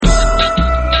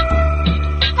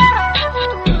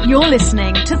You're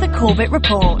listening to The Corbett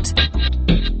Report.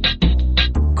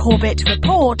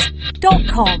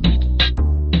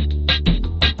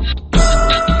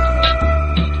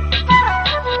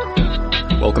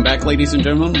 CorbettReport.com. Welcome back, ladies and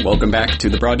gentlemen. Welcome back to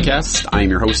the broadcast. I am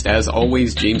your host, as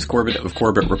always, James Corbett of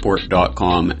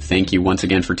CorbettReport.com. Thank you once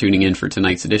again for tuning in for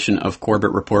tonight's edition of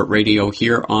Corbett Report Radio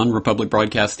here on Republic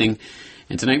Broadcasting.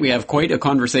 And tonight we have quite a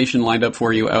conversation lined up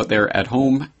for you out there at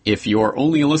home. If you're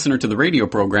only a listener to the radio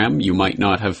program, you might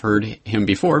not have heard him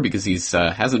before because he's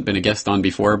hasn't been a guest on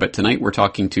before. But tonight we're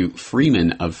talking to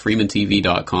Freeman of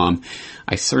FreemanTV.com.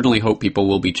 I certainly hope people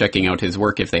will be checking out his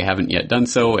work if they haven't yet done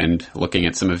so and looking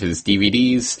at some of his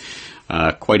DVDs.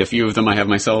 Quite a few of them I have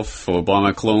myself.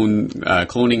 Obama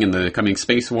cloning in the coming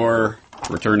space war,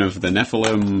 Return of the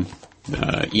Nephilim,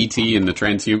 E.T. and the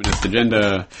Transhumanist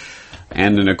Agenda,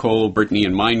 Anne and Nicole, Brittany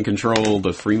and Mind Control,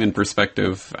 the Freeman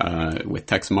Perspective with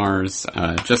Tex Mars.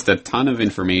 Just a ton of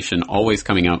information always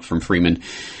coming out from Freeman,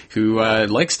 who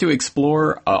likes to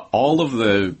explore all of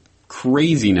the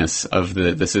craziness of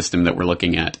the system that we're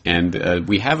looking at. And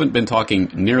we haven't been talking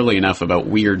nearly enough about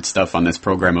weird stuff on this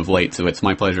program of late, so it's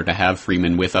my pleasure to have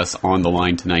Freeman with us on the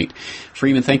line tonight.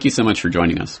 Freeman, thank you so much for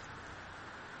joining us.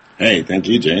 Hey, thank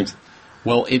you, James.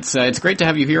 Well, it's great to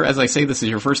have you here. As I say, this is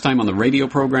your first time on the radio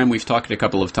program. We've talked a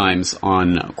couple of times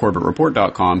on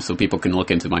CorbettReport.com, so people can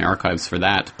look into my archives for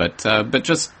that. But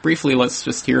just briefly, let's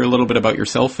just hear a little bit about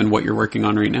yourself and what you're working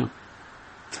on right now.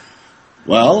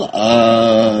 Well,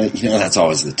 that's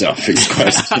always the toughest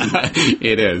question.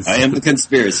 It is. I am a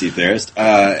conspiracy theorist.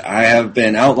 I have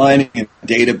been outlining and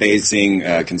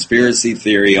databasing conspiracy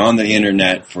theory on the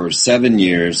internet for 7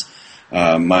 years.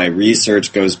 My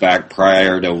research goes back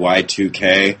prior to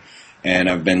Y2K, and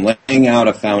I've been laying out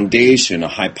a foundation, a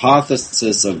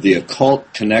hypothesis of the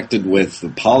occult connected with the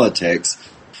politics,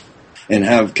 and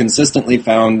have consistently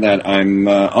found that I'm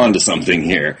onto something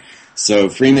here. So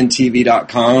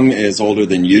FreemanTV.com is older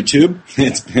than YouTube.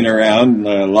 It's been around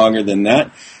longer than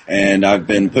that. And I've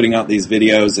been putting out these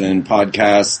videos and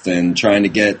podcasts and trying to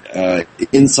get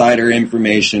insider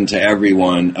information to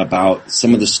everyone about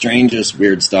some of the strangest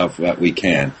weird stuff that we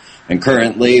can. And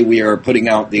currently we are putting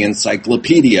out the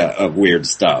encyclopedia of weird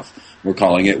stuff. We're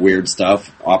calling it Weird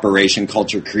Stuff, Operation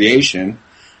Culture Creation.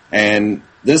 And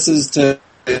this is to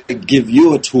give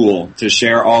you a tool to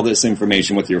share all this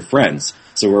information with your friends.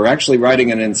 So we're actually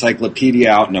writing an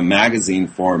encyclopedia out in a magazine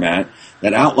format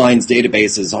that outlines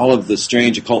databases, all of the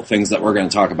strange occult things that we're going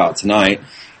to talk about tonight,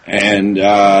 and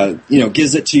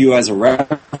gives it to you as a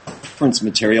reference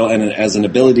material and as an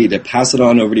ability to pass it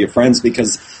on over to your friends,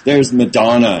 because there's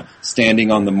Madonna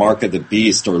standing on the mark of the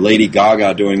beast, or Lady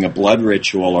Gaga doing a blood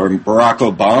ritual, or Barack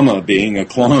Obama being a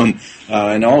clone,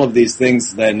 and all of these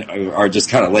things then are just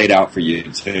kind of laid out for you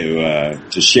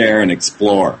to share and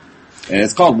explore. And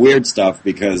it's called Weird Stuff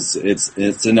because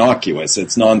it's innocuous.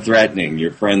 It's non-threatening.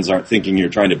 Your friends aren't thinking you're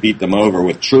trying to beat them over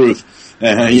with truth.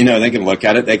 They can look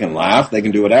at it, they can laugh, they can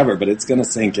do whatever, but it's going to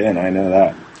sink in. I know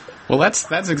that. Well,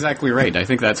 that's exactly right. I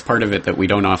think that's part of it that we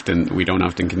don't often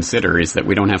consider, is that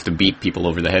we don't have to beat people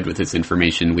over the head with this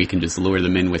information. We can just lure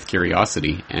them in with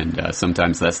curiosity, and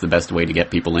sometimes that's the best way to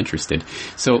get people interested.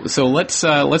 So let's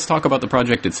talk about the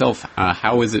project itself.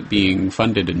 How is it being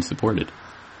funded and supported?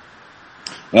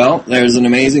 Well, there's an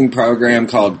amazing program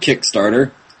called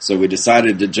Kickstarter, so we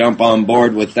decided to jump on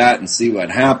board with that and see what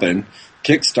happened.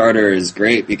 Kickstarter is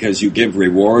great because you give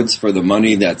rewards for the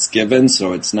money that's given,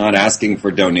 so it's not asking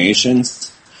for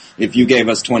donations. If you gave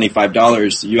us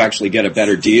 $25, you actually get a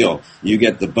better deal. You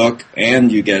get the book and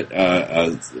you get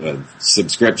a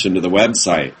subscription to the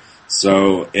website.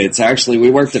 So it's actually,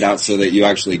 we worked it out so that you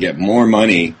actually get more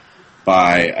money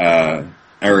or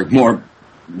more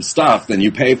stuff than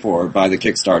you pay for by the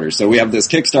Kickstarter. So we have this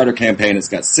Kickstarter campaign. It's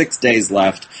got 6 days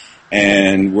left,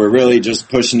 and we're really just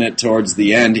pushing it towards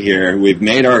the end here. We've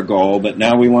made our goal, but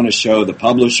now we want to show the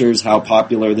publishers how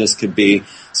popular this could be.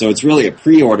 So it's really a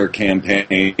pre-order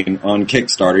campaign on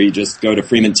Kickstarter. You just go to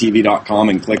FreemanTV.com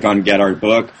and click on Get Our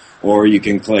Book, or you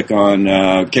can click on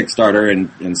Kickstarter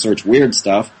and search Weird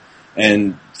Stuff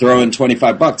and throw in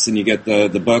 $25 and you get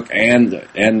the book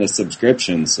and the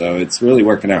subscription. So it's really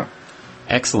working out.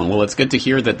 Excellent. Well, it's good to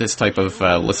hear that this type of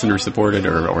listener-supported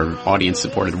or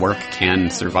audience-supported work can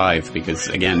survive, because,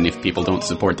 again, if people don't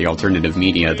support the alternative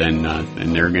media, then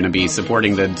they're going to be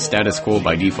supporting the status quo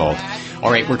by default.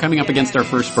 All right, we're coming up against our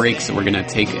first break, so we're going to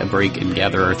take a break and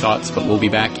gather our thoughts, but we'll be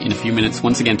back in a few minutes,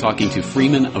 once again talking to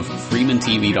Freeman of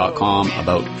FreemanTV.com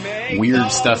about weird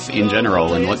stuff in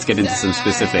general, and let's get into some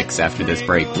specifics after this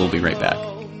break. We'll be right back.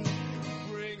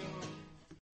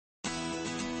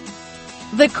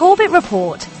 The Corbett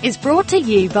Report is brought to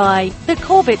you by the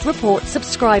Corbett Report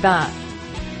subscriber.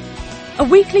 a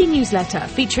weekly newsletter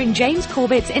featuring James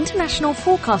Corbett's International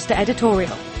Forecaster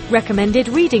editorial, recommended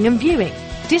reading and viewing,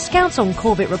 discounts on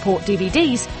Corbett Report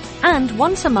DVDs, and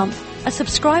once a month, a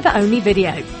subscriber-only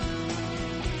video.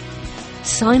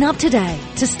 Sign up today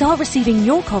to start receiving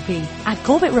your copy at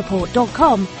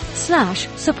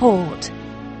corbettreport.com/support.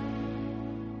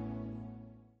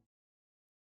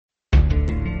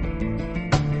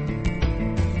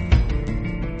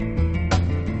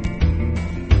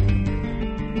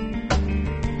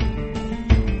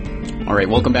 All right,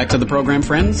 welcome back to the program,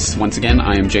 friends. Once again,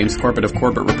 I am James Corbett of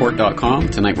CorbettReport.com.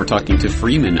 Tonight we're talking to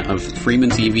Freeman of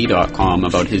FreemanTV.com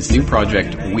about his new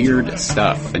project, Weird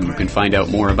Stuff. And you can find out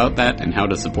more about that and how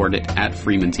to support it at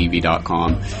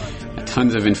FreemanTV.com.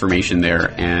 Tons of information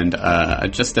there, and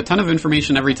just a ton of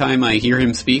information every time I hear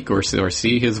him speak or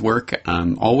see his work.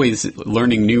 Always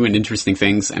learning new and interesting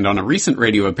things. And on a recent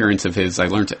radio appearance of his, I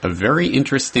learned a very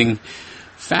interesting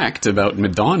fact about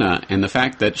Madonna and the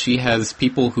fact that she has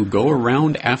people who go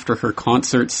around after her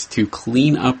concerts to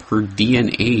clean up her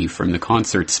DNA from the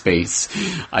concert space.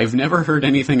 I've never heard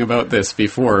anything about this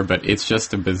before, but it's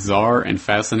just a bizarre and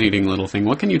fascinating little thing.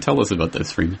 What can you tell us about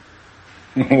this, Freeman?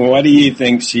 What do you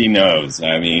think she knows?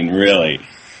 I mean, really.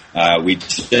 We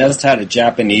just had a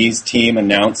Japanese team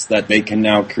announce that they can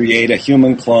now create a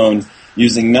human clone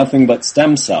using nothing but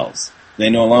stem cells. They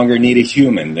no longer need a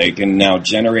human. They can now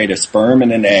generate a sperm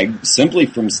and an egg simply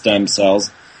from stem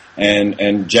cells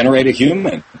and generate a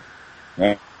human.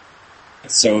 Right?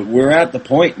 So we're at the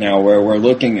point now where we're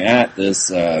looking at this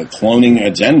cloning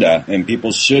agenda, and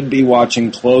people should be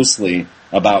watching closely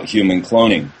about human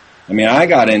cloning. I mean, I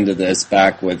got into this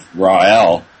back with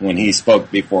Rael when he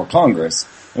spoke before Congress,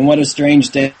 and what a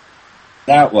strange day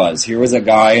that was. Here was a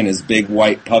guy in his big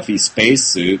white puffy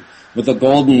spacesuit with a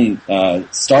golden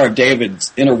Star of David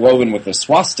interwoven with a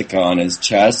swastika on his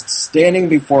chest, standing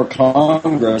before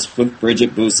Congress with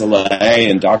Bridget Bousselet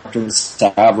and Dr.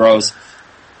 Stavros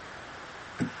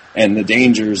and the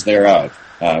dangers thereof.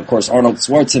 Of course, Arnold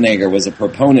Schwarzenegger was a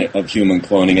proponent of human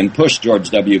cloning and pushed George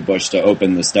W. Bush to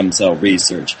open the stem cell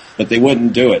research, but they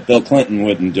wouldn't do it. Bill Clinton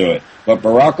wouldn't do it. But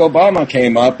Barack Obama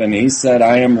came up and he said,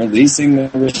 I am releasing the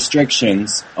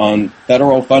restrictions on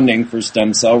federal funding for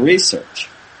stem cell research.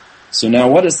 So now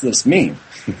what does this mean?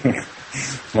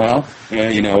 Well,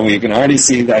 you know, we can already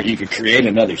see that you could create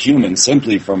another human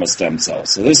simply from a stem cell.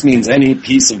 So this means any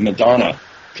piece of Madonna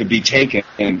could be taken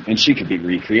and she could be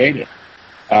recreated.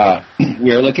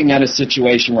 We are looking at a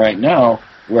situation right now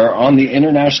where on the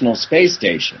International Space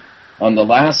Station, on the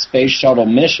last space shuttle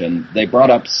mission, they brought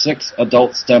up 6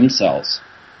 adult stem cells.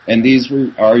 And these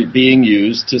are being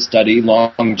used to study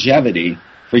longevity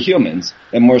for humans,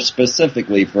 and more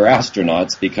specifically for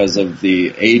astronauts because of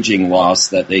the aging loss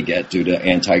that they get due to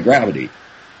anti-gravity,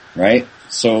 right?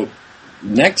 So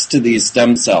next to these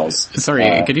stem cells...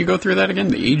 Sorry, could you go through that again?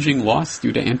 The aging loss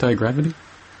due to anti-gravity?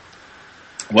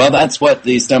 Well, that's what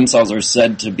the stem cells are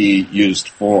said to be used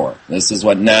for. This is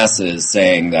what NASA is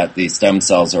saying that the stem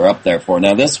cells are up there for.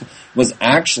 Now, this was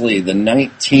actually the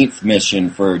 19th mission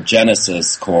for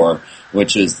Genesis Corps,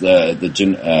 which is the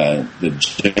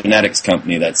genetics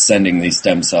company that's sending these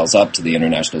stem cells up to the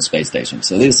International Space Station.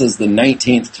 So this is the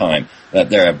 19th time that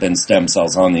there have been stem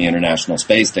cells on the International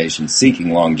Space Station seeking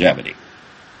longevity.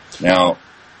 Now,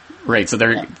 right. So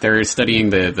they're studying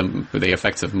the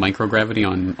effects of microgravity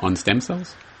on stem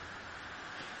cells.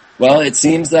 Well, it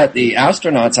seems that the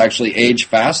astronauts actually age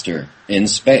faster in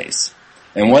space,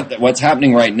 and what's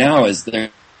happening right now is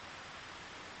they're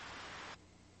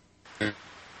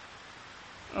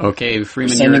Okay,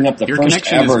 Freeman, sending up the your first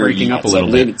connection ever is breaking up a little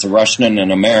I believe bit. it's a Russian and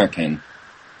an American.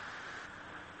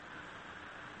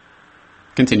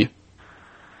 Continue.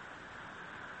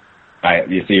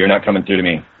 You see, you're not coming through to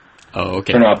me. Oh,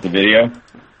 okay. Turn off the video.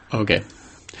 Okay.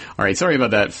 All right, sorry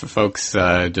about that, folks.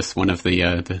 Just one of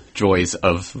the joys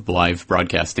of live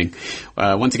broadcasting.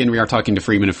 Once again, we are talking to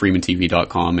Freeman of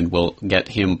FreemanTV.com, and we'll get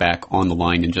him back on the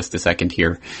line in just a second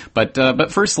here. But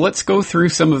first, let's go through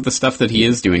some of the stuff that he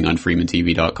is doing on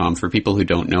FreemanTV.com for people who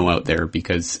don't know out there,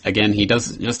 because, again, he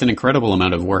does just an incredible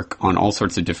amount of work on all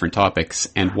sorts of different topics,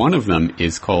 and one of them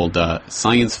is called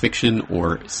science fiction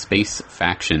or space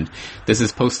faction. This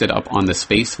is posted up on the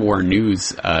Space War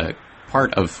News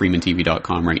part of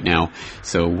FreemanTV.com right now.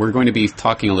 So we're going to be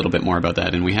talking a little bit more about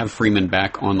that, and we have Freeman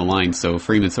back on the line. So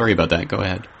Freeman, sorry about that. Go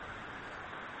ahead.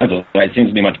 It seems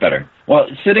to be much better. Well,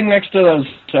 sitting next to those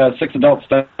 6 adult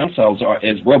stem cells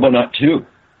is Robonaut 2.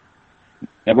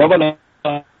 Now, Robonaut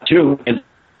 2 is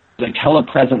a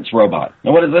telepresence robot.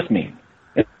 Now, what does this mean?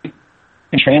 It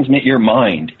can transmit your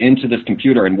mind into this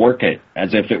computer and work it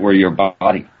as if it were your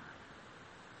body.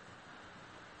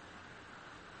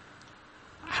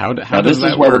 How now, does this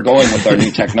that is where work? we're going with our new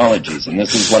technologies, and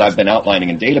this is what I've been outlining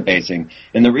in databasing.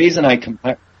 And the reason I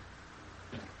compare...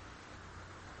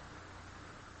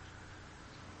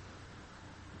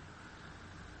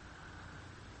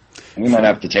 We might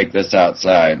have to take this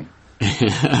outside.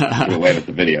 Get away with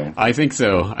the video. I think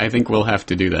so. I think we'll have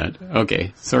to do that.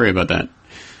 Okay, sorry about that.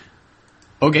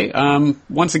 Okay,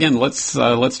 once again, let's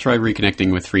try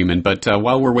reconnecting with Freeman. But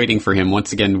while we're waiting for him,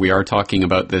 once again, we are talking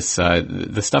about this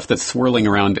the stuff that's swirling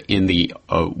around in the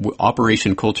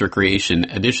Operation Culture Creation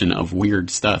edition of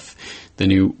Weird Stuff, the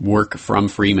new work from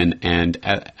Freeman. And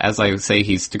as I say,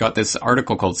 he's got this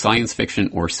article called Science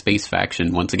Fiction or Space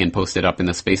Faction, once again posted up in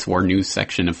the Space War News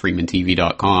section of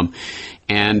freemantv.com.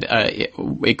 And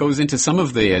it goes into some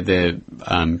of the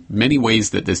many ways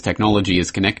that this technology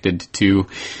is connected to,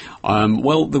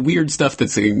 the weird stuff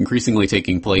that's increasingly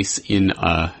taking place in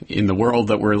the world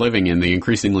that we're living in, the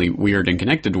increasingly weird and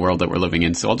connected world that we're living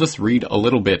in. So I'll just read a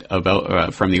little bit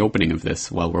about from the opening of this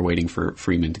while we're waiting for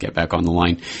Freeman to get back on the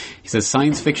line. He says,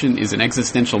 science fiction is an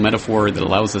existential metaphor that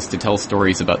allows us to tell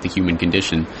stories about the human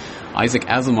condition. Isaac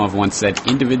Asimov once said,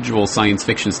 individual science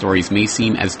fiction stories may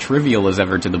seem as trivial as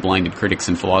ever to the blinded critics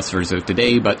and philosophers of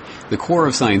today, but the core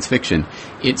of science fiction,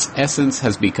 its essence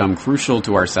has become crucial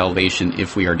to our salvation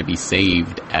if we are to be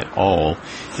saved at all.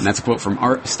 And that's a quote from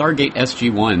Stargate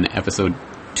SG-1, episode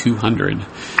 200.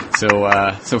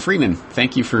 So Freeman,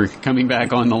 thank you for coming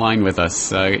back on the line with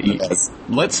us. Yes.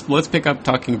 Let's pick up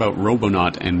talking about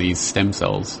Robonaut and these stem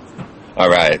cells. All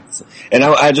right. And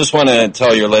I just want to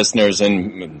tell your listeners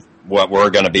and what we're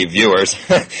going to be viewers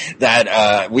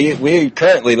that we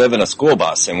currently live in a school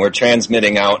bus, and we're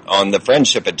transmitting out on the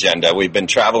friendship agenda. We've been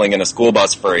traveling in a school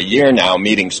bus for a year now,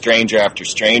 meeting stranger after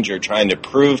stranger, trying to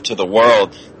prove to the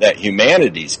world that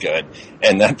humanity's good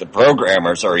and that the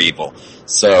programmers are evil.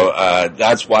 So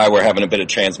that's why we're having a bit of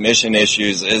transmission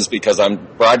issues, is because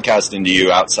I'm broadcasting to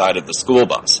you outside of the school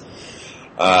bus.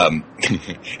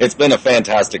 It's been a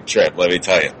fantastic trip, let me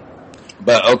tell you.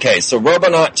 But okay, so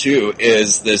Robonaut 2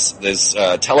 is this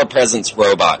telepresence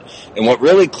robot. And what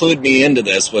really clued me into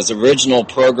this was original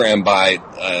program by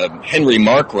Henry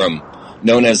Markram,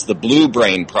 known as the Blue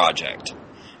Brain Project.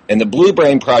 And the Blue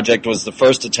Brain Project was the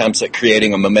first attempts at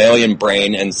creating a mammalian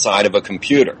brain inside of a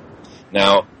computer.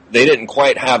 Now, they didn't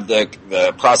quite have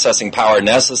the processing power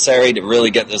necessary to really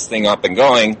get this thing up and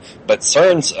going, but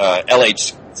CERN's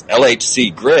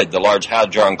LHC Grid, the Large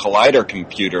Hadron Collider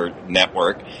computer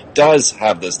network, does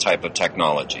have this type of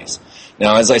technologies.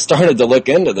 Now, as I started to look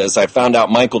into this, I found out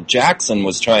Michael Jackson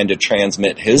was trying to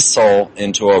transmit his soul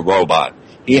into a robot.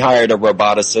 He hired a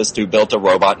roboticist who built a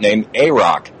robot named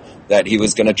A-Rock that he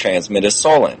was going to transmit his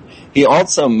soul in. He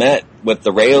also met with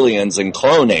the Raelians in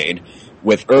Clonade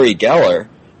with Uri Geller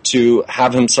to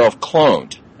have himself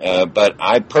cloned. But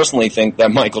I personally think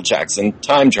that Michael Jackson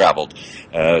time traveled.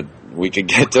 We could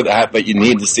get to that, but you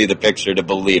need to see the picture to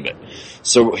believe it.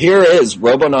 So here is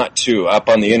Robonaut 2 up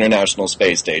on the International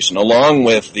Space Station, along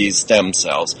with these stem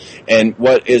cells. And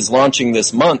what is launching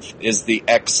this month is the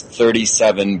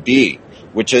X-37B,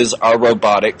 which is our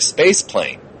robotic space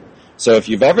plane. So if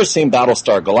you've ever seen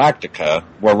Battlestar Galactica,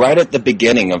 we're right at the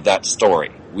beginning of that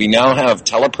story. We now have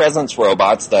telepresence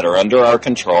robots that are under our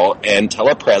control and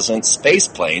telepresence space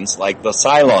planes like the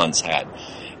Cylons had.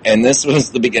 And this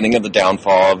was the beginning of the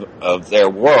downfall of their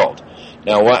world.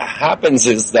 Now what happens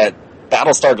is that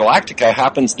Battlestar Galactica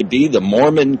happens to be the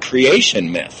Mormon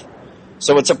creation myth.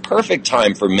 So it's a perfect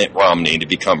time for Mitt Romney to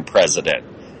become president,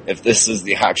 if this is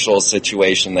the actual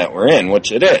situation that we're in,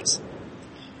 which it is.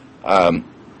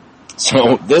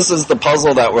 So this is the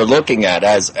puzzle that we're looking at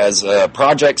as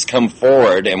projects come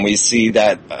forward, and we see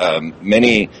that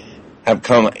many have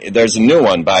come. There's a new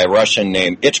one by a Russian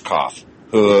named Ichkov,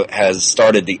 who has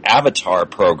started the Avatar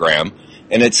program,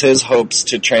 and it's his hopes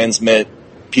to transmit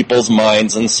people's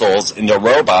minds and souls into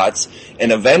robots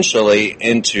and eventually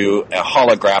into a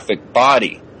holographic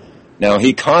body. Now,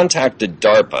 he contacted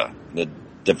DARPA, the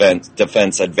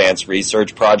Defense Advanced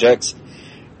Research Projects,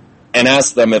 and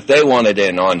asked them if they wanted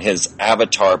in on his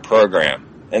Avatar program.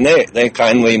 And they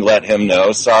kindly let him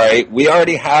know, sorry, we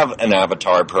already have an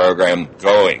Avatar program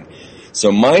going. So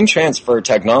mind transfer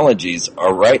technologies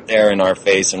are right there in our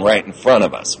face and right in front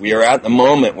of us. We are at the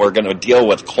moment we're going to deal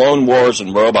with clone wars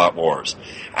and robot wars.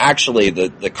 Actually,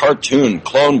 the cartoon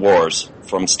Clone Wars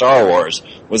from Star Wars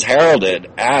was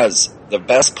heralded as the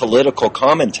best political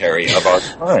commentary of our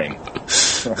time.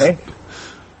 Right?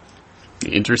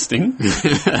 Interesting.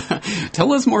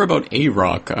 Tell us more about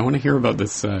A-Rock. I want to hear about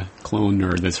this clone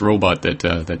or this robot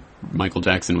that Michael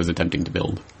Jackson was attempting to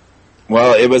build.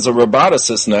 Well, it was a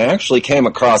roboticist, and I actually came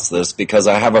across this because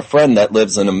I have a friend that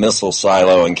lives in a missile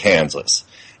silo in Kansas.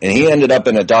 And he ended up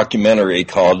in a documentary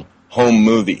called Home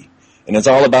Movie. And it's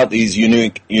all about these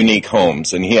unique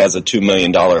homes. And he has a $2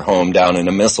 million home down in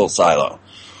a missile silo.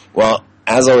 Well,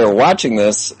 as I were watching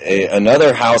this,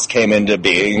 another house came into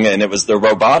being, and it was the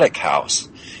robotic house.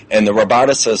 And the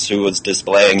roboticist who was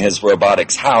displaying his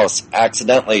robotics house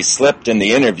accidentally slipped in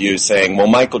the interview saying, well,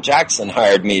 Michael Jackson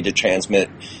hired me to transmit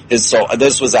his soul.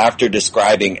 This was after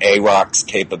describing A-Rock's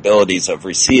capabilities of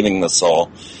receiving the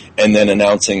soul, and then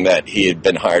announcing that he had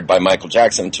been hired by Michael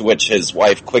Jackson, to which his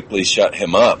wife quickly shut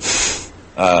him up.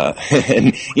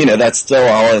 And, that's still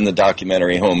all in the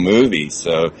documentary Home Movie,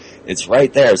 so it's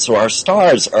right there. So our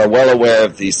stars are well aware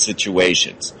of these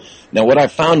situations. Now, what I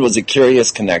found was a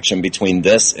curious connection between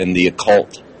this and the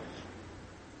occult.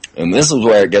 And this is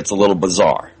where it gets a little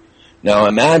bizarre. Now,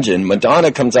 imagine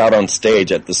Madonna comes out on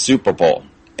stage at the Super Bowl,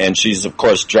 and she's, of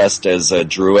course, dressed as a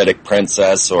druidic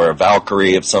princess or a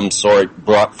Valkyrie of some sort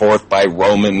brought forth by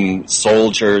Roman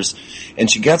soldiers.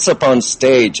 And she gets up on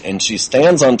stage, and she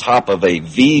stands on top of a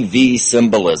VV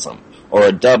symbolism, or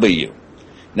a W.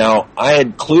 Now, I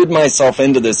had clued myself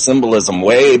into this symbolism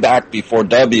way back before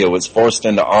W was forced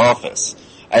into office.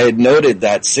 I had noted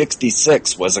that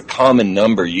 66 was a common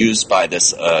number used by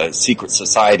this secret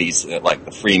societies like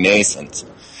the Freemasons.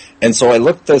 And so I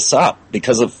looked this up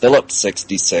because of Phillips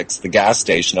 66, the gas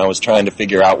station. I was trying to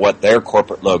figure out what their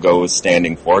corporate logo was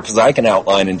standing for, because I can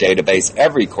outline in database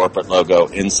every corporate logo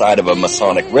inside of a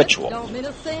Masonic ritual.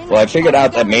 Well, I figured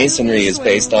out that Masonry is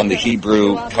based on the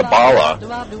Hebrew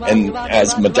Kabbalah, and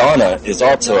as Madonna is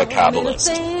also a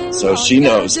Kabbalist, so she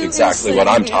knows exactly what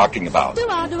I'm talking about.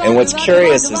 And what's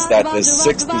curious is that this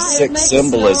 66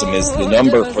 symbolism is the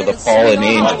number for the fallen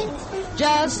angel.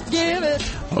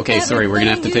 Okay, sorry, we're going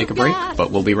to have to take a break,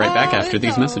 but we'll be right back after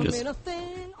these messages.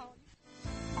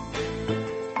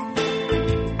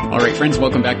 Alright friends,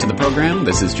 welcome back to the program.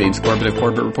 This is James Corbett of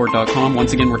CorbettReport.com.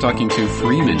 Once again, we're talking to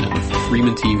Freeman of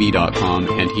FreemanTV.com,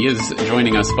 and he is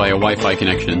joining us via Wi-Fi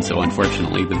connection, so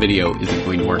unfortunately the video isn't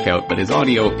going to work out, but his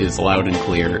audio is loud and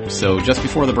clear. So just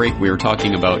before the break, we were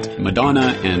talking about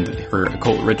Madonna and her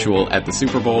occult ritual at the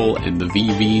Super Bowl, and the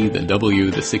VV, the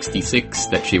W, the 66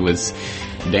 that she was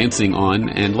dancing on,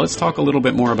 and let's talk a little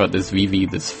bit more about this VV,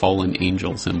 this fallen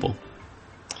angel symbol.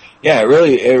 Yeah, it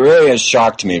really has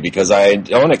shocked me, because I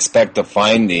don't expect to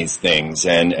find these things,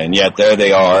 and yet there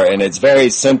they are, and it's very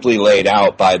simply laid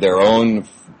out by their own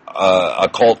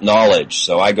occult knowledge.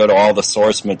 So I go to all the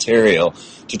source material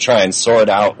to try and sort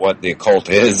out what the occult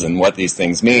is and what these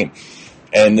things mean.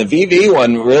 And the VV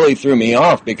one really threw me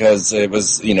off, because it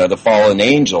was, the fallen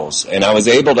angels, and I was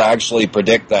able to actually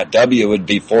predict that W would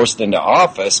be forced into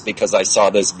office because I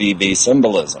saw this VV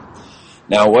symbolism.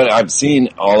 Now, what I've seen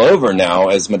all over now,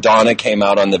 as Madonna came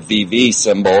out on the VV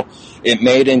symbol, it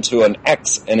made into an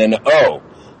X and an O.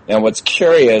 Now, what's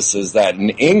curious is that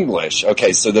in English,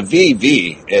 okay, so the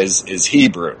VV is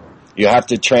Hebrew. You have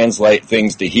to translate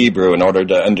things to Hebrew in order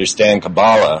to understand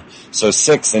Kabbalah. So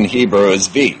 6 in Hebrew is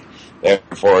V.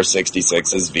 Therefore,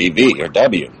 66 is VV, or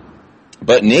W.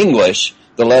 But in English,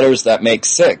 the letters that make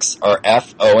 6 are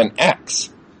F, O, and X.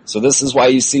 So this is why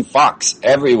you see Fox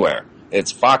everywhere.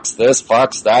 It's Fox this,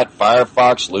 Fox that,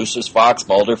 Firefox, Lucius Fox,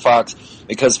 Mulder Fox,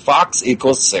 because Fox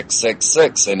equals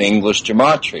 666 in English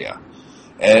gematria.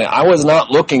 And I was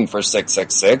not looking for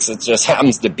 666, it just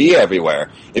happens to be everywhere.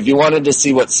 If you wanted to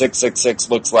see what 666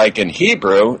 looks like in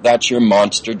Hebrew, that's your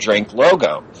Monster Drink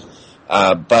logo.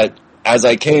 But as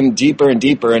I came deeper and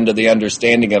deeper into the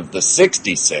understanding of the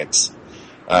 66,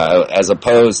 as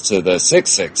opposed to the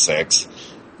 666,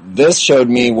 this showed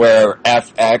me where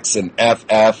FX and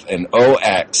FF and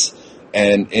OX,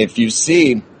 and if you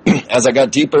see, as I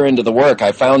got deeper into the work,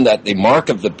 I found that the mark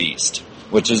of the beast,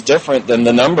 which is different than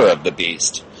the number of the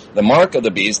beast, the mark of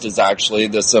the beast is actually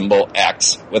the symbol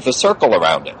X with a circle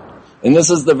around it. And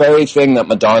this is the very thing that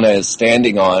Madonna is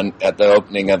standing on at the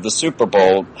opening of the Super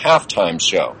Bowl halftime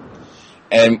show.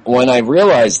 And when I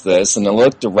realized this and I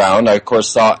looked around, I of course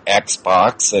saw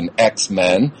Xbox and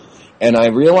X-Men, and I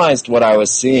realized what I was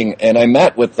seeing, and I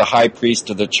met with the high priest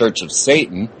of the Church of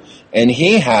Satan, and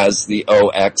he has the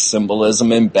OX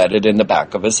symbolism embedded in the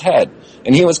back of his head.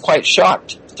 And he was quite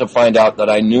shocked to find out that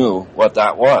I knew what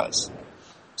that was.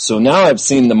 So now I've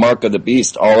seen the mark of the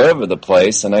beast all over the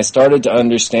place, and I started to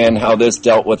understand how this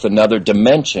dealt with another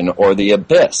dimension, or the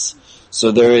abyss.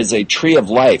 So there is a tree of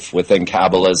life within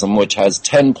Kabbalism, which has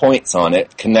 10 points on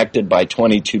it, connected by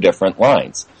 22 different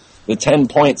lines. The 10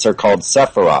 points are called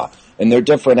Sephirah, and they're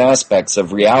different aspects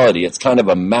of reality. It's kind of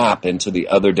a map into the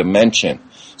other dimension.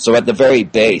 So at the very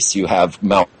base, you have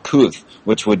Malkuth,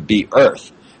 which would be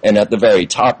earth. And at the very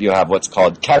top, you have what's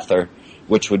called Kether,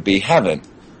 which would be heaven.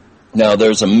 Now,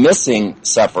 there's a missing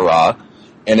Sephirah,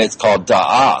 and it's called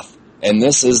Da'ath, and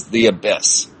this is the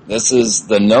abyss. This is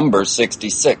the number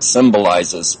 66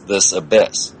 symbolizes this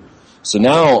abyss. So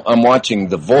now I'm watching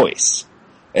The Voice,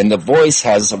 and The Voice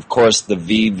has, of course, the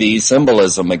VV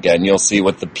symbolism again. You'll see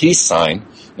with the peace sign.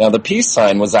 Now, the peace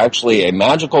sign was actually a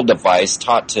magical device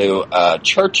taught to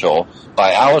Churchill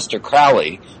by Aleister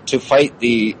Crowley to fight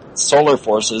the solar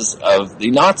forces of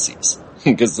the Nazis,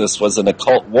 because this was an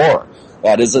occult war.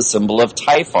 That is a symbol of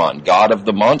Typhon, god of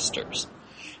the monsters.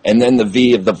 And then the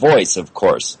V of the voice, of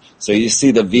course. So you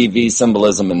see the VV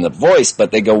symbolism in The Voice,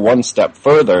 but they go one step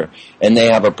further, and they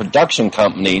have a production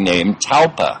company named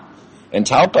Talpa. And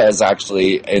Talpa is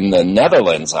actually in the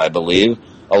Netherlands, I believe,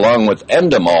 along with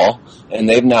Endemol, and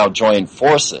they've now joined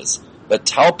forces. But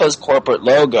Talpa's corporate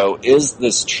logo is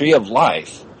this tree of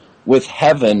life with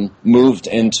heaven moved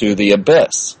into the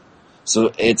abyss.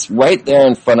 So it's right there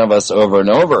in front of us over and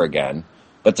over again.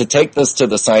 But to take this to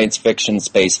the science fiction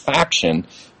space faction,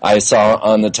 I saw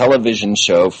on the television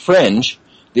show Fringe,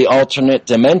 the alternate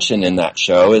dimension in that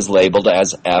show is labeled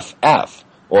as FF,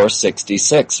 or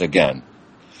 66 again.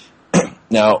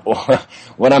 Now,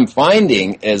 what I'm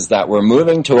finding is that we're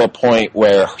moving to a point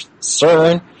where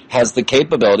Cern has the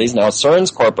capabilities. Now,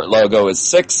 Cern's corporate logo is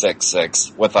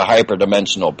 666 with a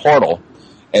hyperdimensional portal,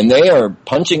 and they are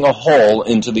punching a hole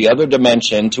into the other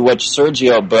dimension, to which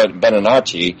Sergio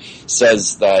Benanacci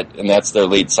says that, and that's their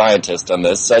lead scientist on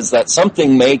this, says that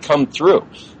something may come through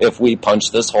if we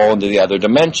punch this hole into the other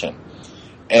dimension.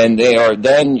 And they are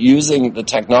then using the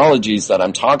technologies that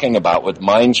I'm talking about with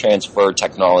mind transfer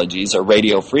technologies or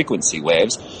radio frequency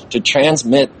waves to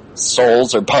transmit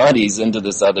souls or bodies into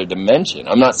this other dimension.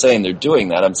 I'm not saying they're doing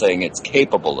that. I'm saying it's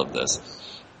capable of this.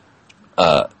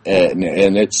 And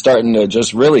it's starting to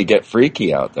just really get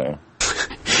freaky out there.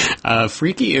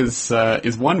 Freaky is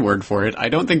one word for it. I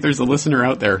don't think there's a listener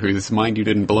out there whose mind you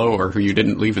didn't blow or who you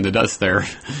didn't leave in the dust there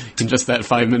in just that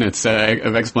 5 minutes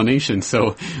of explanation.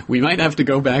 So we might have to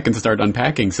go back and start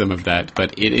unpacking some of that.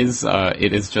 But it is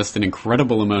just an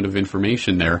incredible amount of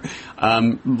information there.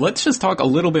 Let's just talk a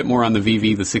little bit more on the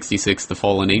VV, the 66, the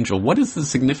fallen angel. What is the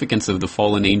significance of the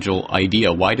fallen angel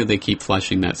idea? Why do they keep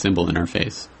flashing that symbol in our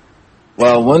face?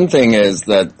 Well, one thing is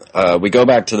that we go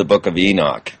back to the Book of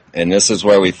Enoch, and this is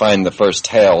where we find the first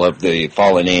tale of the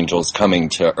fallen angels coming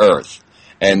to Earth.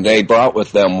 And they brought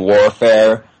with them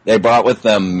warfare, they brought with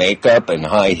them makeup and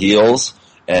high heels,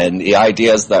 and the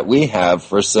ideas that we have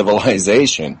for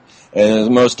civilization,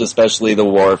 and most especially the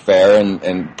warfare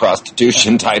and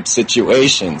prostitution type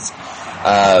situations.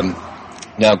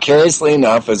 Now, curiously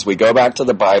enough, as we go back to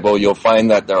the Bible, you'll find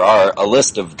that there are a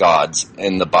list of gods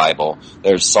in the Bible.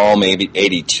 There's Psalm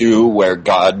 82, where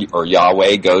God, or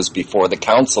Yahweh, goes before the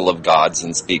council of gods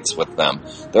and speaks with them.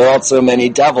 There are also many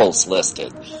devils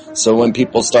listed. So when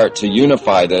people start to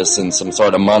unify this in some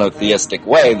sort of monotheistic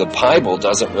way, the Bible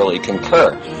doesn't really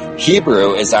concur.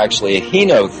 Hebrew is actually a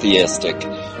henotheistic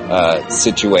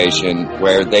situation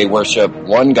where they worship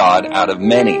one God out of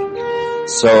many.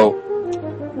 So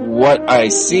what I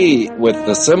see with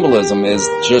the symbolism is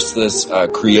just this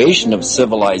creation of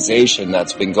civilization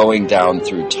that's been going down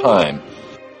through time.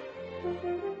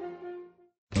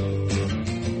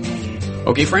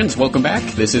 Okay, friends, welcome back.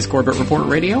 This is Corbett Report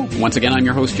Radio. Once again, I'm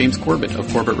your host, James Corbett of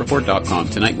CorbettReport.com.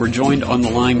 Tonight, we're joined on the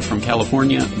line from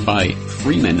California by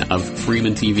Freeman of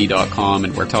FreemanTV.com,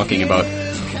 and we're talking about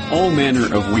all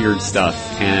manner of weird stuff.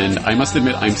 And I must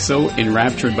admit, I'm so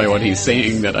enraptured by what he's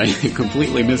saying that I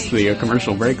completely missed the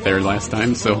commercial break there last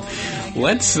time. So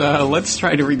let's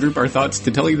try to regroup our thoughts.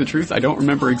 To tell you the truth, I don't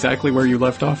remember exactly where you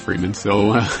left off, Freeman.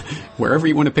 So wherever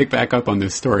you want to pick back up on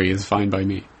this story is fine by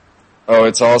me. Oh,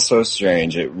 it's all so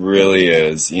strange. It really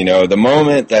is. You know, the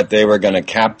moment that they were going to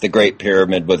cap the Great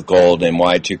Pyramid with gold in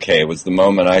Y2K was the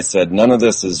moment I said, none of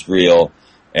this is real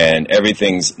and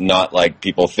everything's not like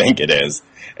people think it is.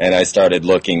 And I started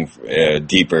looking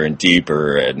deeper and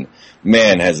deeper, and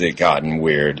man, has it gotten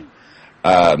weird.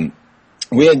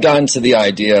 We had gotten to the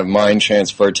idea of mind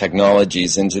transfer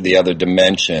technologies into the other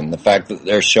dimension, the fact that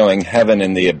they're showing heaven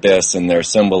in the abyss in their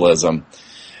symbolism.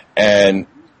 And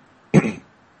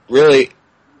really,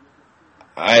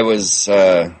 I was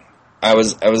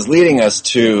leading us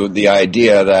to the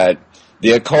idea that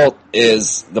the occult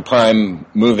is the prime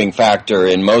moving factor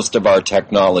in most of our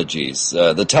technologies.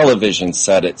 The television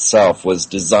set itself was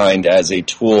designed as a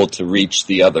tool to reach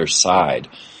the other side.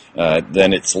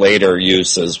 Then its later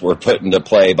uses were put into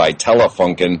play by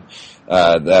Telefunken.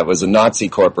 That was a Nazi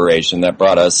corporation that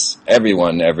brought us every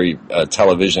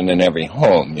television in every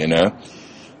home, you know.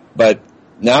 But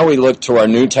now we look to our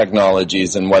new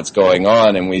technologies and what's going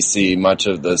on, and we see much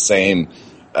of the same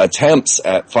attempts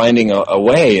at finding a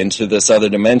way into this other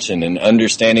dimension and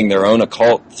understanding their own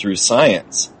occult through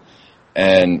science.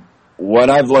 And what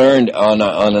I've learned on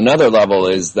another level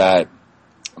is that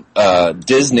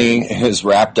Disney is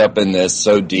wrapped up in this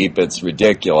so deep it's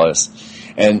ridiculous.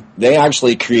 And they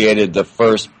actually created the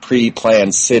first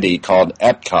pre-planned city called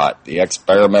Epcot, the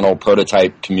Experimental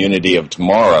Prototype Community of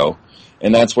Tomorrow.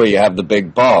 And that's where you have the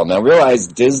big ball. Now realize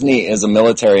Disney is a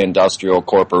military-industrial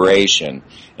corporation,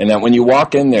 and that when you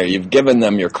walk in there, you've given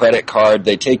them your credit card,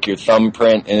 they take your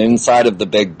thumbprint, and inside of the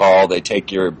big ball, they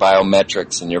take your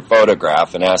biometrics and your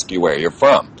photograph and ask you where you're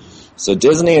from. So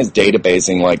Disney is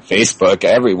databasing like Facebook,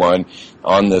 everyone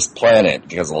on this planet,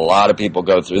 because a lot of people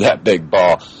go through that big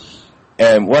ball.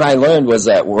 And what I learned was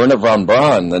that Werner von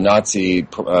Braun, the Nazi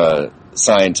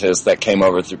scientist that came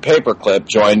over through paperclip,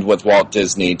 joined with Walt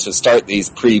Disney to start these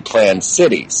pre-planned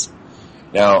cities.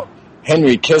 Now,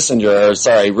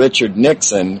 Richard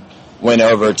Nixon went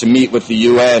over to meet with the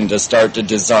UN to start to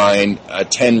design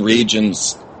 10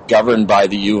 regions governed by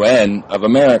the UN of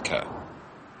America.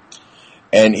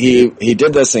 And he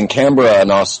did this in Canberra in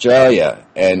Australia,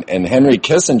 and Henry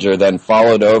Kissinger then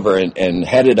followed over and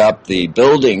headed up the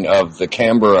building of the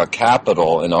Canberra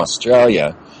capital in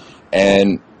Australia.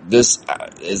 And this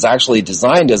is actually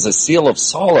designed as a seal of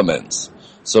Solomon's.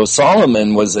 So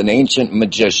Solomon was an ancient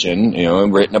magician,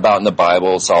 written about in the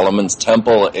Bible. Solomon's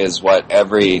temple is what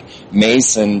every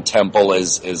Mason temple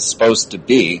is supposed to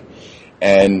be.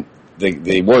 And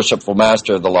the worshipful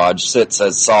master of the lodge sits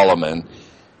as Solomon.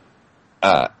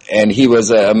 And he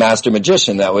was a master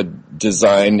magician that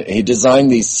he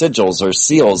designed these sigils or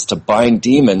seals to bind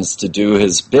demons to do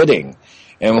his bidding.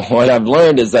 And what I've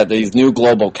learned is that these new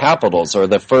global capitals, or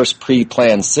the first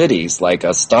pre-planned cities like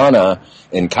Astana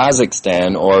in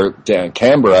Kazakhstan or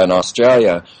Canberra in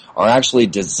Australia, are actually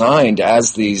designed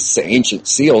as these ancient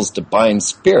seals to bind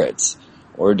spirits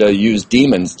or to use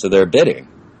demons to their bidding.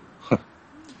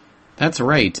 That's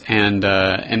right. And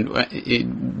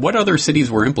what other cities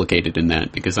were implicated in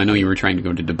that? Because I know you were trying to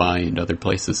go to Dubai and other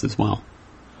places as well.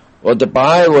 Well,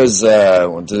 Dubai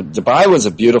was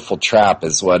a beautiful trap,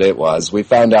 is what it was. We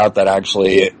found out that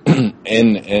actually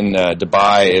in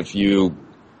Dubai, if you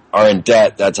are in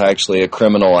debt, that's actually a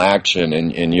criminal action,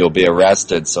 and you'll be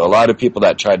arrested. So a lot of people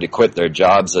that tried to quit their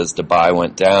jobs as Dubai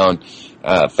went down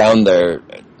found their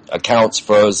accounts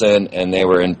frozen, and they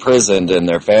were imprisoned, and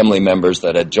their family members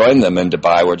that had joined them in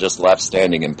Dubai were just left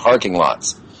standing in parking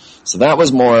lots. So that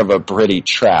was more of a pretty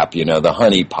trap, the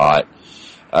honeypot.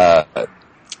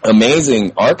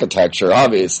 Amazing architecture,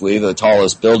 obviously, the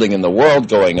tallest building in the world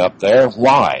going up there.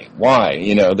 Why?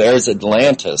 There's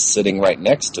Atlantis sitting right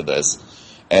next to this,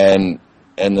 and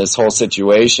this whole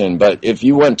situation. But if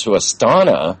you went to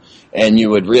Astana, and you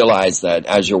would realize that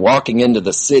as you're walking into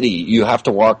the city, you have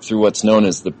to walk through what's known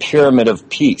as the Pyramid of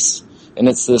Peace. And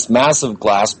it's this massive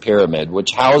glass pyramid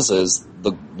which houses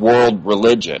the world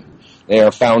religion. They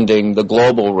are founding the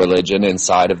global religion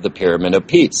inside of the Pyramid of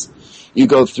Peace. You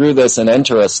go through this and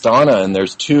enter Astana, and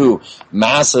there's two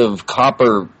massive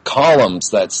copper columns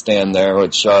that stand there,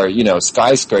 which are,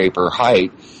 skyscraper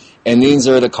height. And these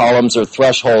are the columns or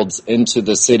thresholds into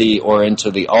the city or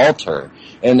into the altar.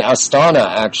 And Astana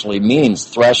actually means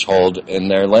threshold in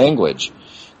their language.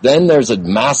 Then there's a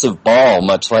massive ball,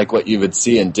 much like what you would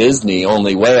see in Disney,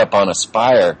 only way up on a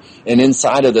spire. And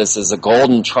inside of this is a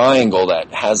golden triangle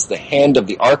that has the hand of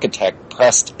the architect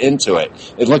pressed into it.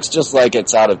 It looks just like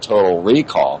it's out of Total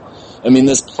Recall. I mean,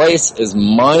 this place is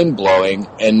mind-blowing,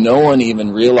 and no one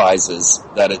even realizes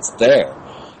that it's there.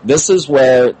 This is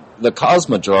where the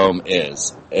Cosmodrome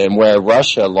is, and where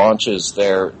Russia launches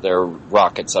their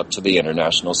rockets up to the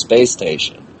International Space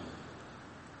Station.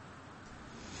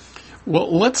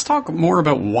 Well, let's talk more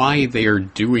about why they are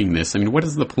doing this. I mean, what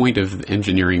is the point of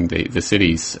engineering the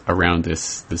cities around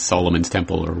this Solomon's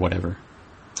Temple or whatever?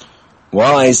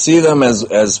 Well, I see them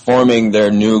as forming their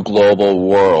new global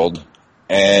world.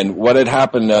 And what had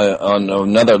happened on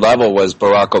another level was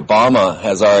Barack Obama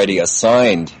has already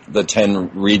assigned the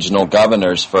 10 regional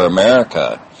governors for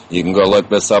America. You can go look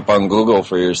this up on Google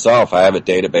for yourself. I have it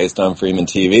databased on Freeman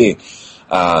TV.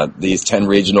 These 10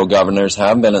 regional governors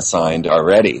have been assigned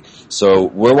already. So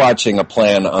we're watching a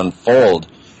plan unfold.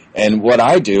 And what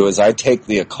I do is I take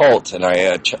the occult and I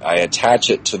attach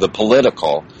it to the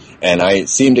political, and I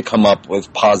seem to come up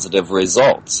with positive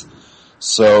results.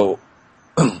 So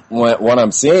what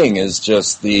I'm seeing is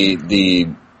just the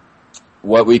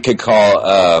what we could call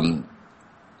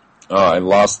I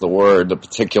lost the word, the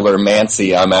particular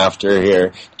mancy I'm after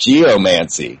here,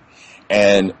 geomancy.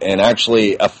 And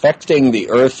actually affecting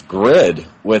the Earth grid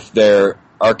with their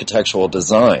architectural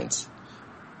designs.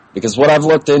 Because what I've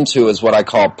looked into is what I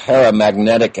call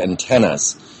paramagnetic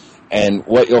antennas. And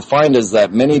what you'll find is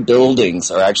that many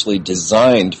buildings are actually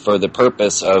designed for the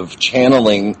purpose of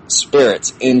channeling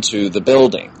spirits into the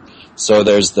building. So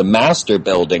there's the Master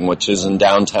Building, which is in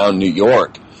downtown New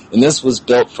York. And this was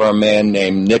built for a man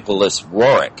named Nicholas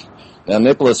Roerich. Now,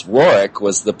 Nicholas Roerich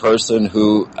was the person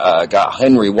who got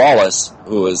Henry Wallace,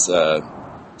 who was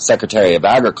Secretary of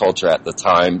Agriculture at the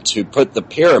time, to put the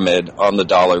pyramid on the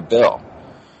dollar bill.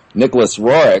 Nicholas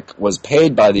Roerich was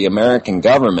paid by the American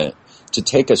government to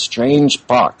take a strange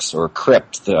box or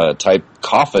crypt type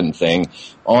coffin thing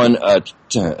on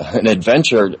an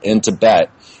adventure in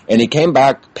Tibet. And he came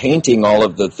back painting all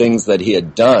of the things that he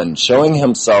had done, showing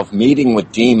himself meeting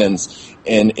with demons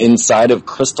inside of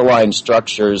crystalline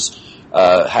structures,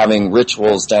 having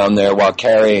rituals down there while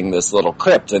carrying this little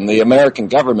crypt. And the American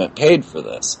government paid for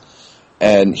this.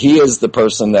 And he is the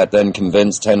person that then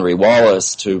convinced Henry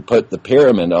Wallace to put the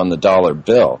pyramid on the dollar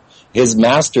bill. His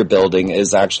Master Building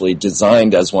is actually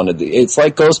designed as one of it's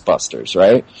like Ghostbusters,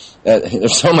 right?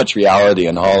 There's so much reality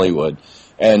in Hollywood.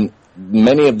 And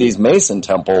many of these Mason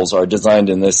temples are designed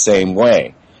in this same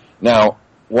way. Now,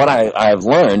 what I've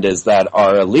learned is that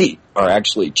our elite are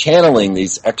actually channeling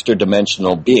these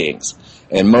extra-dimensional beings,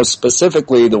 and most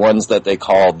specifically the ones that they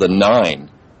call the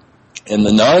Nine. And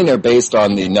the Nine are based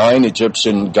on the 9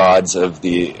 Egyptian gods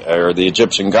the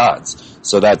Egyptian gods.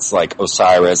 So that's like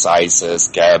Osiris, Isis,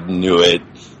 Geb, Nuit,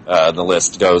 the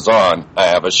list goes on. I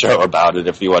have a show about it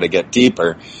if you want to get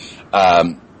deeper.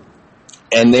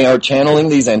 And they are channeling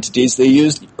these entities. They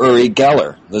used Uri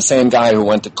Geller, the same guy who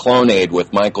went to Clonade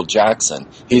with Michael Jackson.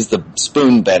 He's the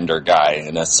spoon bender guy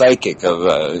and a psychic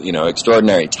of,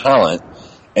 extraordinary talent.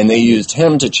 And they used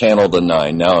him to channel the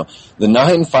Nine. Now, the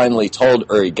Nine finally told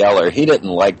Uri Geller he didn't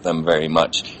like them very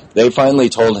much. They finally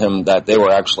told him that they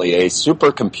were actually a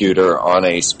supercomputer on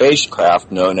a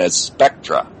spacecraft known as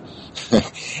Spectra.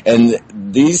 And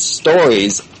these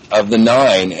stories of the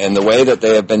Nine and the way that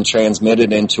they have been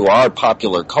transmitted into our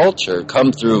popular culture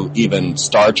come through even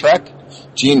Star Trek.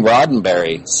 Gene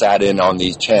Roddenberry sat in on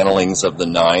these channelings of the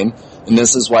Nine, and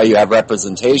this is why you have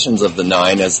representations of the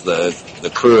Nine as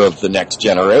the crew of the next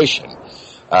generation.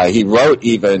 He wrote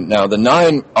now the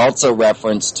Nine also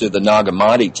reference to the Nag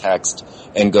Hammadi text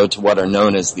and go to what are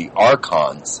known as the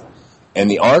Archons. And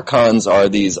the Archons are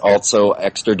these also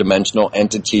extra-dimensional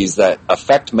entities that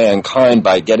affect mankind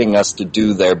by getting us to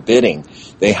do their bidding.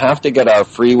 They have to get our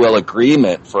free will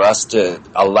agreement for us to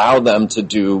allow them to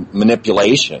do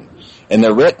manipulation. And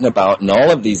they're written about in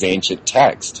all of these ancient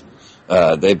texts.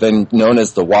 They've been known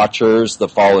as the Watchers, the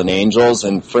Fallen Angels,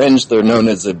 and fringe they're known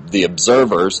as the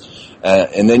Observers.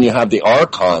 And then you have the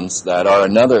Archons that are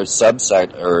another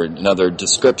subset or another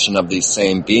description of these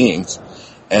same beings.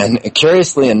 And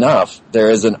curiously enough, there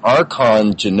is an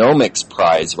Archon Genomics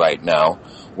Prize right now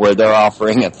where they're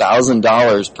offering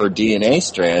 $1,000 per DNA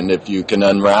strand if you can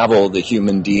unravel the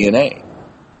human DNA.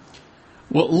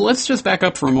 Well, let's just back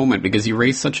up for a moment, because you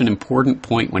raised such an important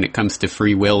point when it comes to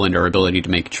free will and our ability to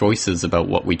make choices about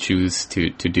what we choose to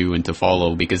do and to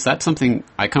follow, because that's something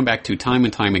I come back to time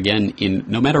and time again. In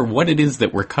no matter what it is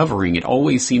that we're covering, it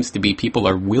always seems to be people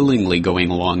are willingly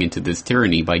going along into this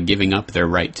tyranny by giving up their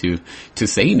right to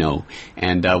say no.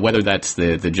 And whether that's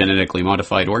the genetically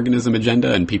modified organism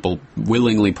agenda and people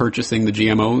willingly purchasing the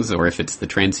GMOs, or if it's the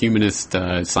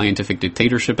transhumanist scientific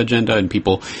dictatorship agenda and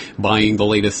people buying the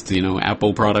latest,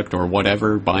 Apple product or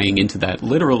whatever, buying into that,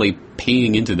 literally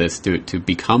paying into this to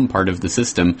become part of the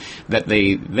system that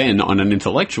they then, on an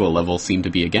intellectual level, seem to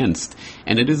be against.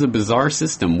 And it is a bizarre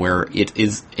system where it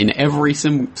is, in every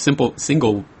single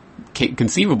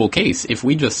conceivable case, if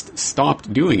we just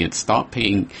stopped doing it, stop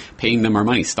paying them our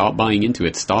money, stop buying into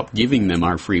it, stop giving them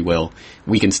our free will,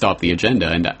 we can stop the agenda.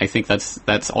 And I think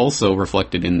that's also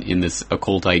reflected in this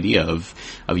occult idea of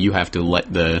you have to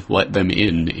let them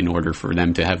in order for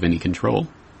them to have any control.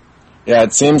 Yeah,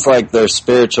 it seems like there's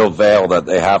spiritual veil that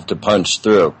they have to punch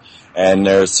through. And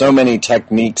there's so many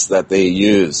techniques that they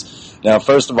use. Now,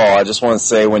 first of all, I just want to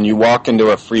say, when you walk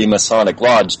into a free Masonic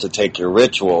lodge to take your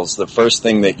rituals, the first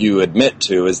thing that you admit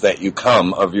to is that you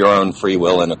come of your own free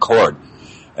will and accord.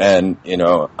 And,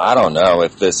 I don't know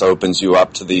if this opens you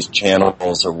up to these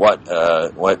channels or what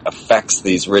effects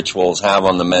these rituals have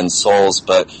on the men's souls,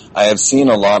 but I have seen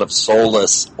a lot of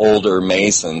soulless older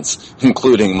Masons,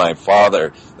 including my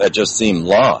father, that just seem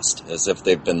lost, as if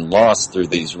they've been lost through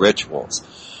these rituals.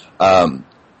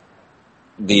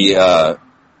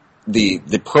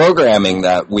 the programming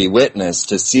that we witness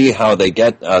to see how they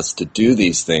get us to do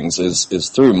these things is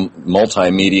through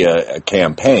multimedia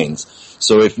campaigns.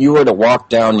 So if you were to walk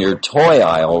down your toy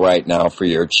aisle right now for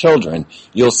your children,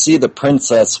 you'll see the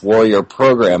Princess Warrior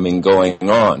programming going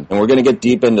on. And we're going to get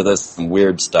deep into this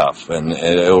weird stuff, and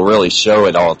it'll really show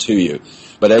it all to you.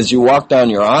 But as you walk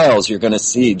down your aisles, you're going to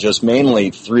see just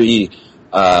mainly three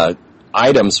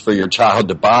items for your child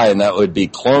to buy, and that would be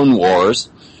Clone Wars,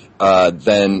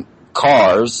 then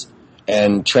Cars,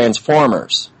 and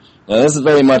Transformers. Now, this is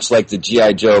very much like the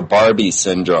G.I. Joe Barbie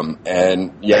syndrome,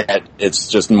 and yet it's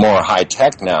just more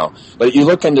high-tech now. But you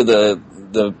look into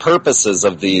the purposes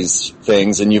of these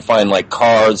things, and you find like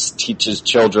Cars teaches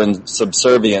children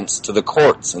subservience to the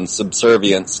courts and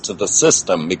subservience to the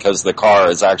system because the car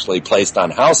is actually placed on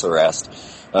house arrest.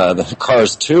 The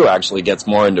Cars 2 actually gets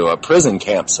more into a prison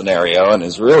camp scenario and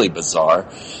is really bizarre.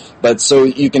 But so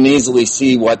you can easily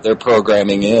see what they're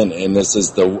programming in, and this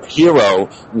is the hero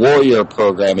warrior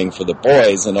programming for the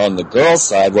boys. And on the girls'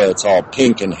 side, where it's all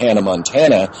pink and Hannah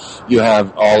Montana, you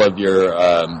have all of your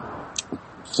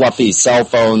fluffy cell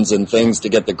phones and things to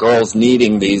get the girls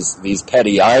needing these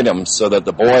petty items so that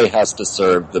the boy has to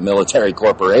serve the military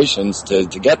corporations to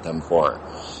get them for her.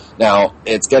 Now,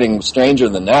 it's getting stranger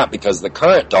than that because the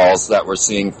current dolls that we're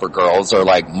seeing for girls are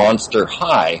like Monster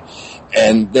High.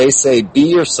 And they say,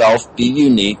 be yourself, be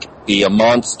unique, be a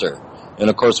monster. And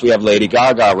of course we have Lady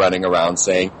Gaga running around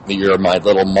saying, you're my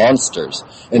little monsters.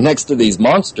 And next to these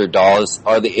monster dolls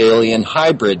are the alien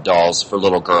hybrid dolls for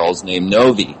little girls named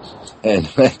Novi. And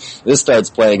this starts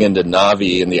playing into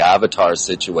Navi and the Avatar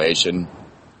situation.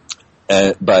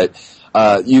 But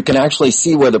you can actually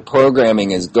see where the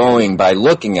programming is going by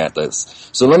looking at this.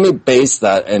 So let me base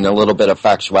that in a little bit of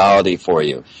factuality for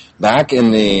you. Back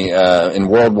in in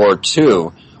World War II,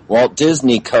 Walt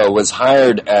Disney Co. was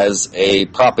hired as a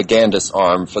propagandist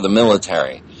arm for the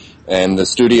military, and the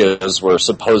studios were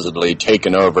supposedly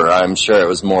taken over. I'm sure it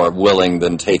was more willing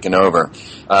than taken over.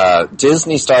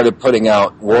 Disney started putting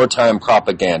out wartime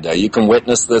propaganda. You can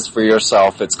witness this for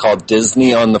yourself. It's called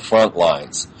Disney on the Front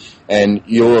Lines. And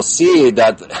you will see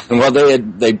that, well,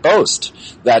 they boast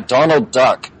that Donald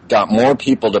Duck got more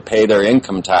people to pay their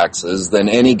income taxes than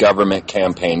any government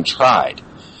campaign tried.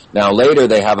 Now later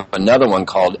they have another one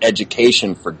called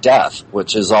Education for Death,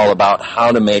 which is all about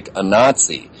how to make a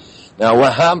Nazi. Now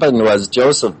what happened was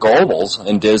Joseph Goebbels,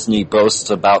 and Disney boasts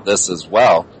about this as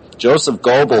well, Joseph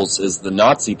Goebbels is the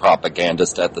Nazi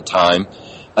propagandist at the time,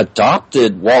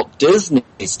 adopted Walt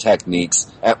Disney's techniques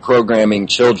at programming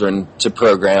children to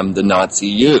program the Nazi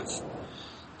youth.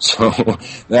 So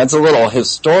that's a little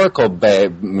historical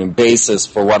basis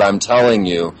for what I'm telling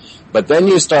you. But then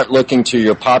you start looking to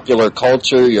your popular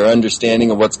culture, your understanding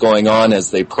of what's going on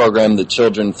as they program the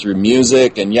children through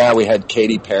music. And yeah, we had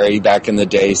Katy Perry back in the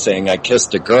day saying, I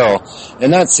kissed a girl.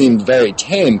 And that seemed very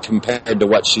tame compared to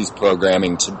what she's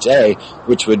programming today,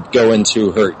 which would go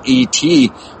into her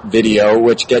E.T. video,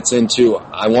 which gets into,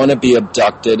 I want to be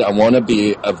abducted, I want to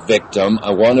be a victim,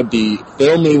 I want to be,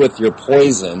 fill me with your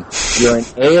poison, you're an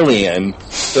alien,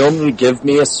 fill me, give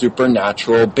me a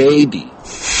supernatural baby.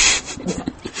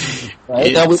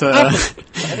 Right?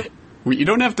 You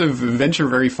don't have to venture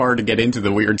very far to get into the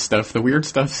weird stuff. The weird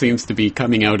stuff seems to be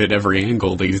coming out at every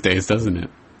angle these days, doesn't it?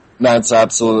 That's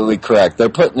absolutely correct. They're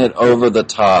putting it over the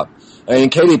top. I mean,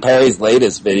 Katy Perry's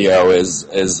latest video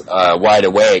is Wide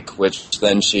Awake, which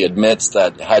then she admits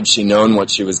that had she known what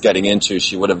she was getting into,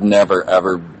 she would have never,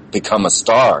 ever become a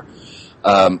star.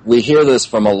 We hear this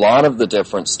from a lot of the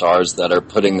different stars that are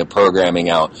putting the programming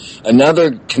out.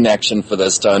 Another connection for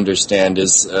this to understand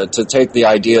is to take the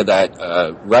idea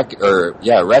that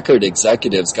record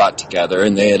executives got together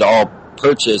and they had all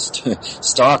purchased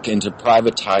stock into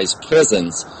privatized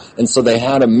prisons, and so they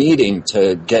had a meeting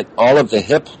to get all of the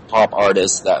hip-hop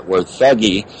artists that were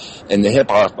thuggy and the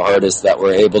hip-hop artists that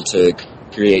were able to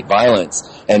create violence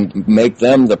and make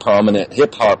them the prominent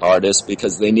hip-hop artists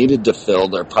because they needed to fill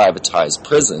their privatized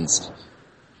prisons.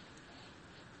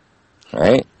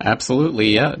 Right? Absolutely,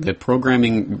 yeah. The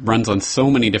programming runs on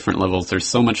so many different levels. There's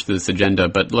so much to this agenda.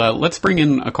 But let's bring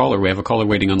in a caller. We have a caller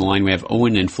waiting on the line. We have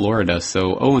Owen in Florida.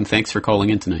 So, Owen, thanks for calling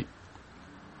in tonight.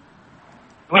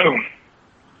 Hello.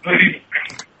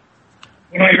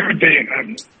 When I heard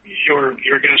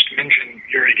your guest mention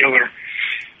Uri Geller,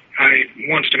 I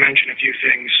wanted to mention a few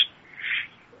things.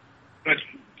 But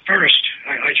first,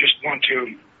 I just want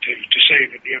to say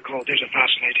that the occult is a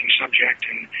fascinating subject,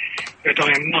 and that I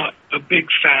am not a big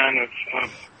fan of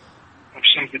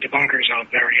some of the debunkers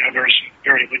out there. There are some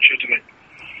very legitimate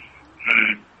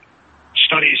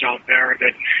studies out there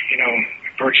that,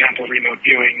 for example, remote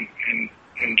viewing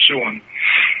and so on.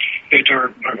 bit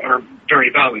are very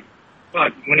valid.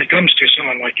 But when it comes to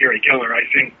someone like Uri Geller, I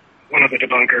think one of the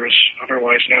debunkers,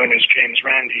 otherwise known as James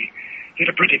Randi, did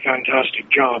a pretty fantastic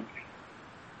job.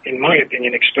 In my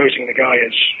opinion, exposing the guy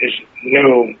is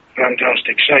no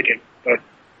fantastic psychic, but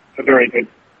a very good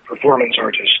performance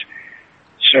artist.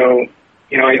 So,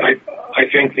 I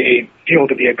think the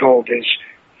field of the occult is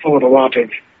full of a lot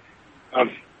of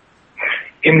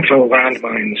info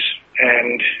landmines,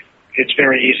 and it's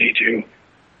very easy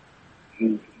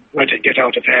to let it get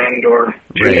out of hand or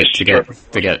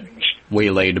to get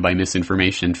waylaid by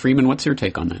misinformation. Freeman, what's your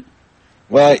take on that?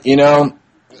 Well,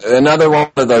 another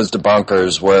one of those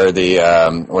debunkers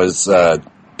was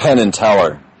Penn and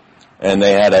Teller, and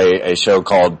they had a show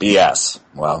called BS.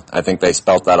 Well, I think they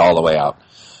spelt that all the way out.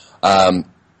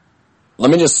 Let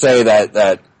me just say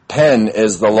that Penn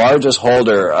is the largest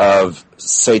holder of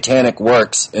satanic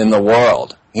works in the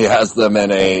world. He has them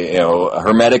in a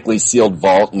hermetically sealed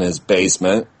vault in his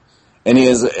basement, and he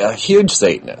is a huge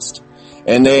Satanist.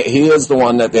 And he is the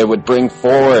one that they would bring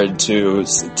forward to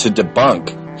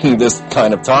debunk this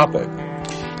kind of topic.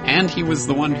 And he was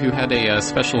the one who had a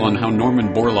special on how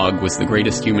Norman Borlaug was the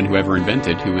greatest human who ever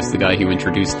invented, who was the guy who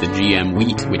introduced the GM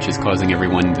wheat, which is causing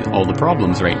everyone all the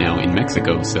problems right now in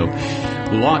Mexico. So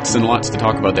lots and lots to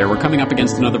talk about there. We're coming up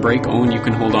against another break. Owen, you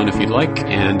can hold on if you'd like.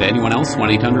 And anyone else,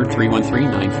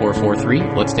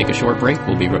 1-800-313-9443. Let's take a short break.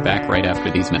 We'll be back right after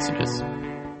these messages.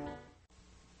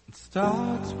 It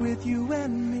starts with you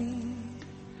and me.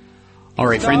 All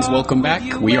right, friends, welcome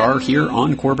back. We are here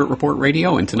on Corbett Report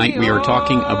Radio, and tonight we are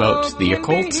talking about the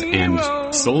occult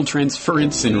and soul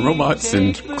transference and robots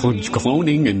and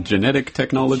cloning and genetic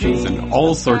technologies and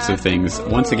all sorts of things.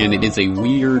 Once again, it is a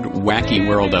weird, wacky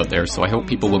world out there, so I hope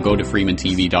people will go to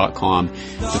freemantv.com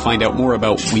to find out more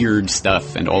about weird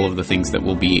stuff and all of the things that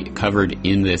will be covered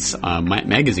in this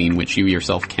magazine, which you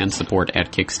yourself can support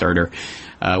at Kickstarter.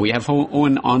 We have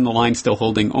Owen on the line still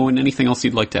holding. Owen, anything else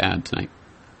you'd like to add tonight?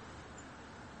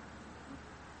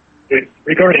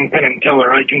 Regarding Penn and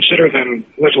Teller, I consider them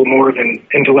little more than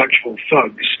intellectual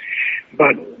thugs.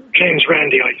 But James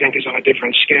Randi, I think, is on a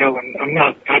different scale, and I'm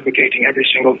not advocating every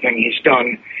single thing he's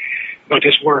done, but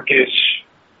his work is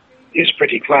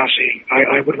pretty classy.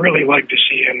 I would really like to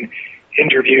see him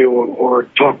interview or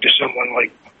talk to someone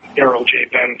like Daryl J.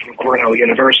 Penn from Cornell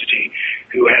University,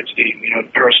 who heads the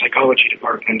parapsychology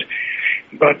department.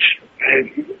 But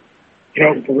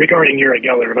regarding Uri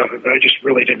Geller, I just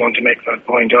really did want to make that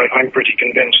point. I'm pretty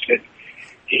convinced that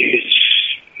he's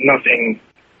nothing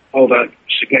all that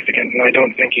significant, and I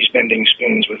don't think he's bending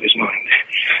spoons with his mind.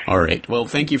 All right. Well,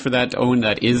 thank you for that, Owen.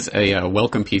 That is a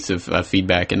welcome piece of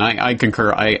feedback, and I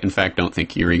concur. I, in fact, don't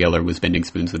think Uri Geller was bending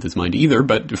spoons with his mind either,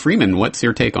 but Freeman, what's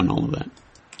your take on all of that?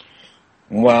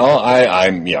 Well, I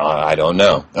don't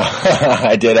know.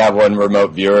 I did have one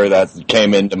remote viewer that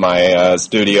came into my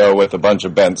studio with a bunch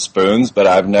of bent spoons, but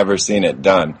I've never seen it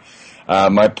done.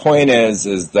 My point is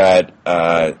that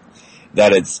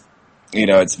it's,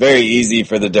 it's very easy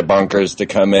for the debunkers to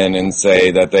come in and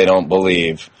say that they don't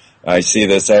believe. I see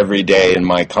this every day in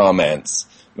my comments.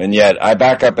 And yet I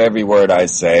back up every word I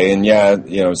say, and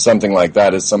something like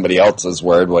that is somebody else's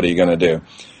word. What are you going to do?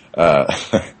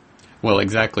 Well,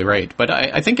 exactly right. But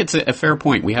I think it's a fair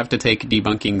point. We have to take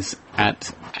debunkings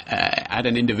at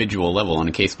an individual level on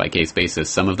a case-by-case basis.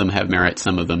 Some of them have merit,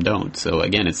 some of them don't. So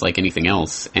again, it's like anything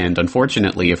else. And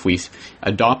unfortunately, if we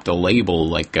adopt a label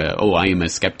like, I am a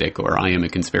skeptic or I am a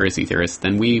conspiracy theorist,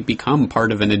 then we become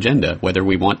part of an agenda, whether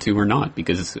we want to or not,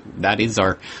 because that is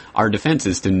our defense,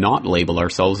 is to not label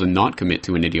ourselves and not commit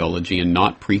to an ideology and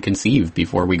not preconceive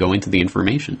before we go into the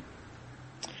information.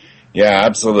 Yeah,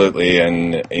 absolutely.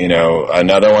 And,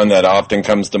 another one that often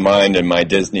comes to mind in my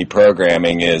Disney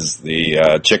programming is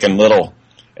the Chicken Little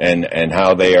and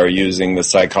how they are using the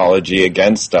psychology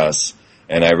against us.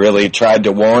 And I really tried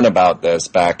to warn about this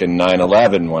back in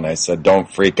 9/11 when I said, don't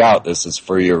freak out, this is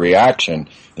for your reaction.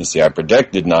 You see, I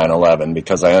predicted 9/11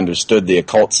 because I understood the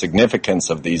occult significance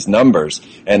of these numbers,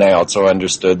 and I also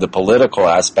understood the political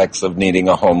aspects of needing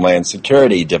a homeland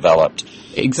security developed.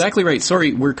 Exactly right.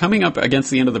 Sorry, we're coming up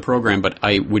against the end of the program, but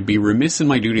I would be remiss in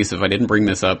my duties if I didn't bring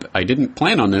this up. I didn't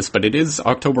plan on this, but it is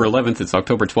October 11th, it's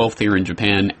October 12th here in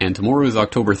Japan, and tomorrow is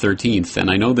October 13th, and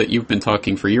I know that you've been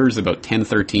talking for years about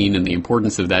 10/13 and the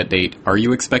importance of that date. Are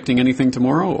you expecting anything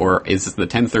tomorrow, or is the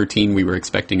 10/13 we were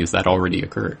expecting, is that already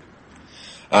occurred?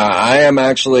 I am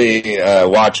actually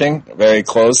watching very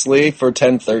closely for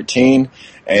 10/13,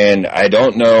 and I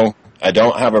don't know I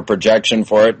don't have a projection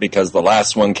for it because the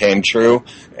last one came true,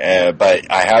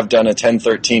 but I have done a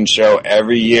 1013 show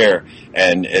every year,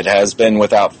 and it has been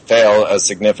without fail a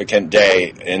significant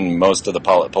day in most of the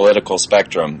political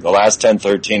spectrum. The last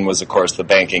 1013 was, of course, the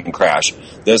banking crash.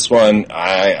 This one,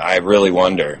 I really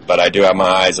wonder, but I do have my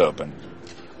eyes open.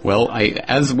 Well,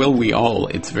 as will we all.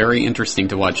 It's very interesting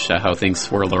to watch how things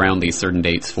swirl around these certain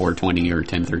dates, 420 or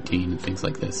 1013, and things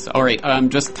like this. All right,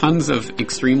 just tons of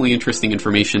extremely interesting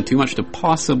information, too much to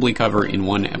possibly cover in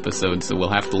one episode, so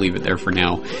we'll have to leave it there for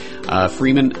now.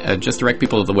 Freeman, just direct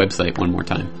people to the website one more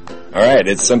time. All right,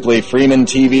 it's simply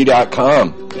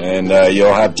freemantv.com, and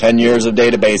you'll have 10 years of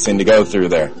databasing to go through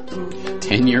there.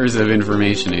 10 years of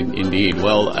information, indeed.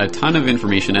 Well, a ton of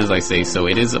information, as I say, so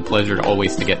it is a pleasure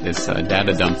always to get this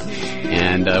data dump.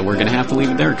 And we're going to have to leave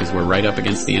it there because we're right up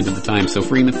against the end of the time. So,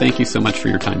 Freeman, thank you so much for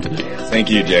your time tonight. Thank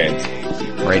you, James.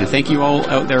 All right, and thank you all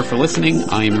out there for listening.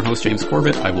 I am your host, James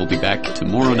Corbett. I will be back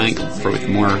tomorrow night with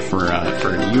more for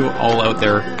you all out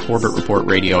there, Corbett Report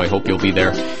Radio. I hope you'll be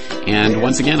there. And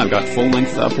once again, I've got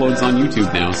full-length uploads on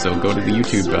YouTube now, so go to the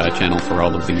YouTube channel for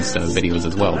all of these videos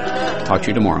as well. Talk to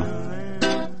you tomorrow.